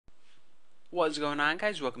What's going on,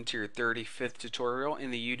 guys? Welcome to your 35th tutorial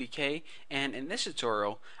in the UDK, and in this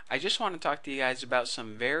tutorial I just want to talk to you guys about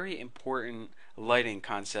some very important lighting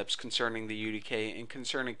concepts concerning the UDK and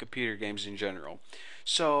concerning computer games in general.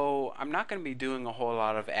 So I'm not going to be doing a whole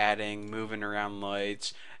lot of adding, moving around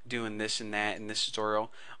lights, doing this and that in this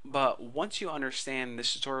tutorial, but once you understand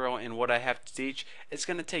this tutorial and what I have to teach, it's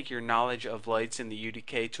going to take your knowledge of lights in the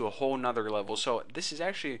UDK to a whole nother level. So this is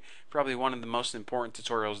actually probably one of the most important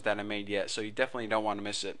tutorials that I made yet, so you definitely don't want to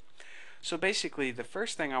miss it. So basically, the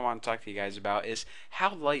first thing I want to talk to you guys about is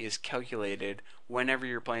how light is calculated whenever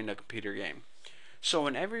you're playing a computer game. So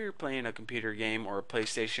whenever you're playing a computer game or a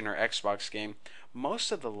PlayStation or Xbox game,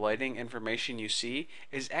 most of the lighting information you see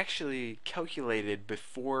is actually calculated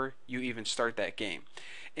before you even start that game.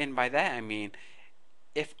 And by that I mean,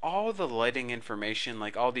 if all the lighting information,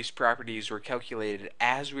 like all these properties, were calculated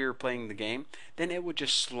as we were playing the game, then it would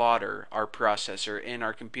just slaughter our processor and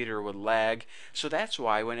our computer would lag. So that's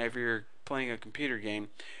why whenever you're playing a computer game,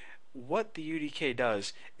 what the UDK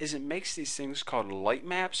does is it makes these things called light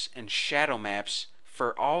maps and shadow maps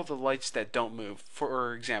for all the lights that don't move.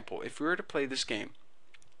 For example, if we were to play this game,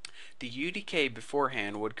 the UDK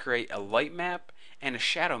beforehand would create a light map and a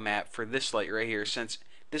shadow map for this light right here. Since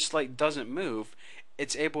this light doesn't move,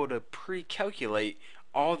 it's able to pre-calculate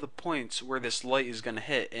all the points where this light is going to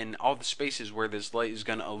hit and all the spaces where this light is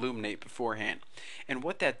going to illuminate beforehand. And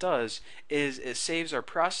what that does is it saves our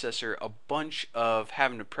processor a bunch of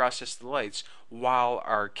having to process the lights while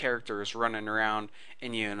our character is running around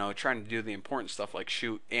and trying to do the important stuff like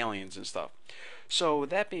shoot aliens and stuff. So with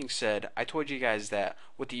that being said, I told you guys that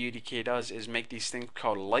what the UDK does is make these things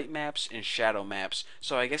called light maps and shadow maps.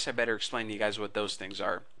 So I guess I better explain to you guys what those things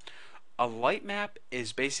are. A light map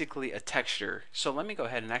is basically a texture. So let me go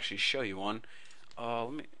ahead and actually show you one.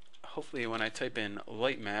 Hopefully when I type in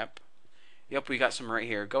light map, yep, we got some right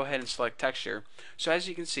here. Go ahead and select texture. So as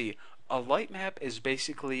you can see, a light map is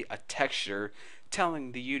basically a texture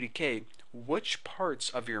telling the UDK which parts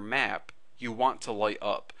of your map you want to light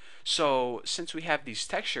up. So since we have these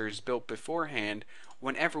textures built beforehand,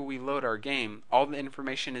 whenever we load our game, all the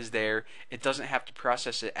information is there. It doesn't have to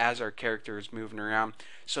process it as our character is moving around.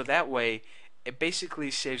 So that way, it basically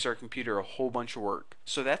saves our computer a whole bunch of work.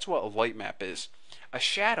 So that's what a light map is. A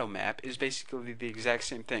shadow map is basically the exact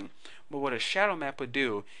same thing. But what a shadow map would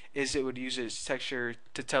do is it would use its texture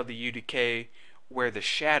to tell the UDK where the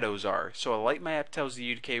shadows are. So a light map tells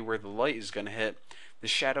the UDK where the light is going to hit. The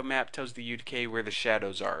shadow map tells the UDK where the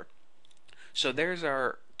shadows are. So there's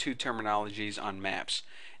our two terminologies on maps.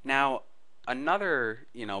 Now, another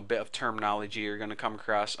bit of terminology you're going to come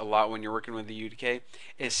across a lot when you're working with the UDK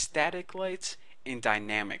is static lights and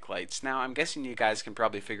dynamic lights. Now, I'm guessing you guys can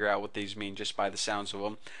probably figure out what these mean just by the sounds of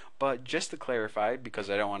them, but just to clarify, because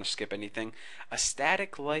I don't want to skip anything, a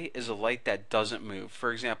static light is a light that doesn't move.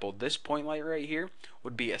 For example, this point light right here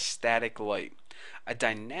would be a static light. A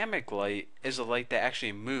dynamic light is a light that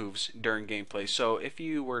actually moves during gameplay. So if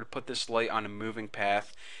you were to put this light on a moving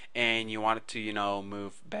path and you want it to,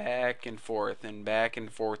 move back and forth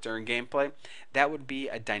during gameplay, that would be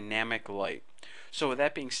a dynamic light. So with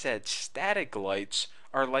that being said, static lights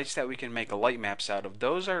are lights that we can make light maps out of.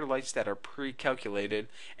 Those are lights that are pre-calculated,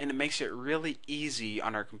 and it makes it really easy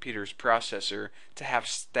on our computer's processor to have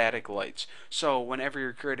static lights. So whenever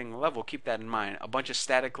you're creating a level, keep that in mind. A bunch of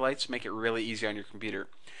static lights make it really easy on your computer.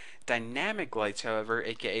 Dynamic lights, however,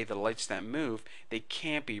 aka the lights that move, they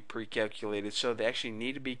can't be pre-calculated, so they actually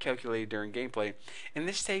need to be calculated during gameplay, and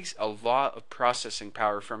this takes a lot of processing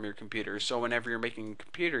power from your computer. So whenever you're making a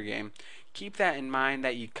computer game, keep that in mind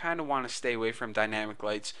that you kind of want to stay away from dynamic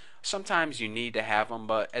lights. Sometimes you need to have them,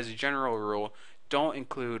 but as a general rule, don't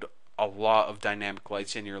include a lot of dynamic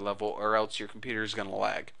lights in your level or else your computer is going to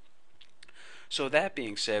lag. So that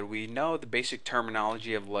being said, we know the basic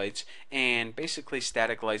terminology of lights, and basically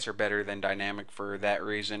static lights are better than dynamic for that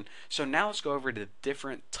reason. So now let's go over to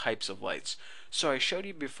different types of lights. So I showed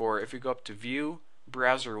you before, if we go up to View,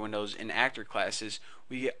 Browser Windows, and Actor Classes,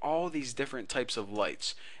 we get all these different types of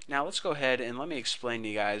lights. Now let's go ahead and let me explain to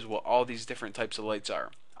you guys what all these different types of lights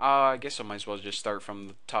are. I guess I might as well just start from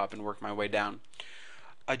the top and work my way down.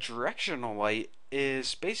 A directional light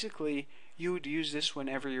is basically, you would use this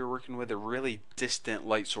whenever you're working with a really distant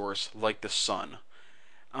light source like the sun.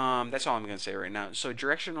 That's all I'm going to say right now. So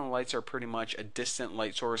directional lights are pretty much a distant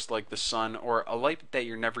light source like the sun, or a light that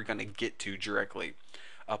you're never going to get to directly.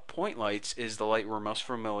 Point lights is the light we're most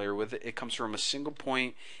familiar with. It comes from a single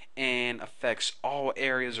point and affects all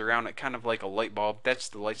areas around it, kind of like a light bulb. That's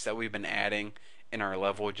the lights that we've been adding in our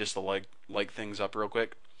level just to light things up real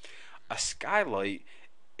quick. A skylight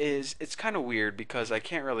it's kind of weird because I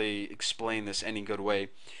can't really explain this any good way.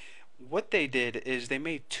 what they did is they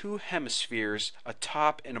made two hemispheres, a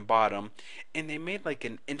top and a bottom, and they made like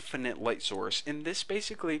an infinite light source. And this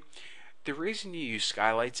basically, the reason you use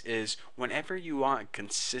skylights is whenever you want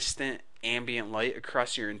consistent ambient light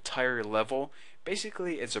across your entire level,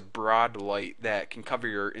 basically it's a broad light that can cover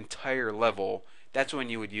your entire level. That's when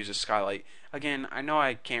you would use a skylight. Again, I know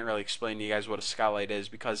I can't really explain to you guys what a skylight is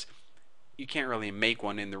because you can't really make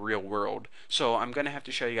one in the real world. So I'm going to have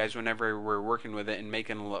to show you guys whenever we're working with it and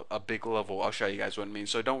making a big level. I'll show you guys what it means.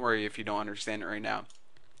 So don't worry if you don't understand it right now.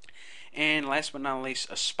 And last but not least,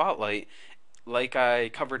 a spotlight. Like I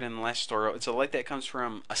covered in the last tutorial, it's a light that comes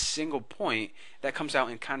from a single point that comes out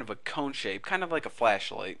in kind of a cone shape, kind of like a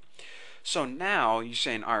flashlight. So now you're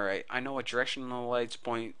saying, alright, I know what directional lights,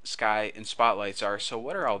 point, sky, and spotlights are, so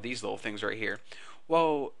what are all these little things right here?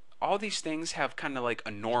 Well, all these things have kind of like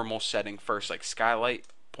a normal setting first, like skylight,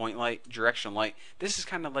 point light, directional light. This is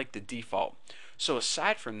kind of like the default. So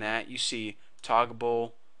aside from that, you see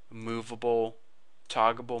toggable, movable,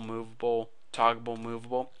 toggable, movable, toggable,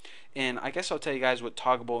 movable. And I guess I'll tell you guys what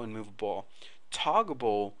toggable and movable.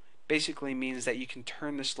 Toggable basically means that you can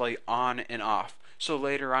turn this light on and off. So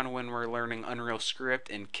later on when we're learning Unreal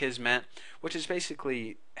Script and Kismet, which is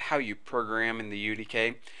basically how you program in the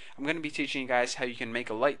UDK, I'm going to be teaching you guys how you can make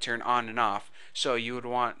a light turn on and off. So you would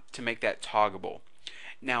want to make that toggable.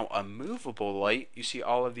 Now a movable light, you see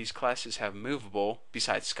all of these classes have movable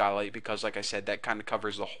besides Skylight because like I said that kind of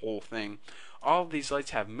covers the whole thing. All of these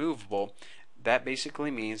lights have movable. That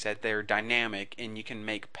basically means that they're dynamic and you can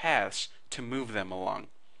make paths to move them along.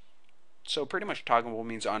 So pretty much toggable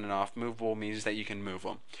means on and off, movable means that you can move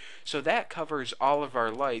them. So that covers all of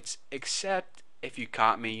our lights except if you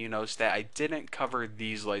caught me, you notice that I didn't cover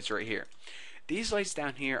these lights right here. These lights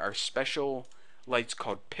down here are special lights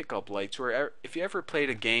called pickup lights where if you ever played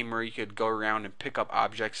a game where you could go around and pick up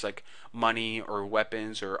objects like money or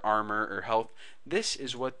weapons or armor or health, this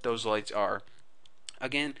is what those lights are.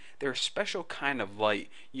 Again, they're a special kind of light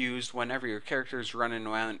used whenever your character is running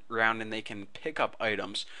around and they can pick up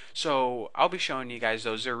items. So I'll be showing you guys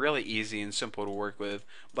those. They're really easy and simple to work with,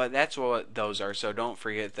 but that's what those are. So don't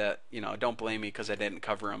forget that, don't blame me because I didn't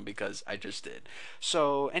cover them because I just did.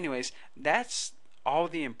 So anyways, that's all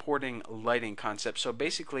the important lighting concepts. So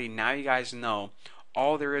basically now you guys know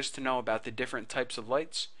all there is to know about the different types of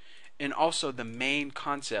lights and also the main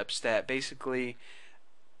concepts that basically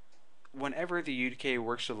whenever the UDK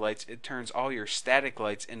works with lights, it turns all your static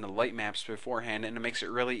lights into light maps beforehand, and it makes it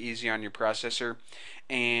really easy on your processor.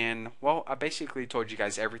 And, well, I basically told you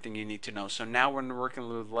guys everything you need to know. So now when we're working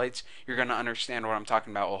with lights, you're going to understand what I'm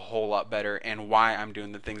talking about a whole lot better and why I'm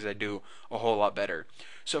doing the things I do a whole lot better.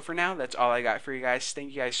 So for now, that's all I got for you guys.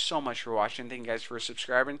 Thank you guys so much for watching. Thank you guys for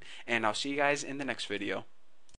subscribing, and I'll see you guys in the next video.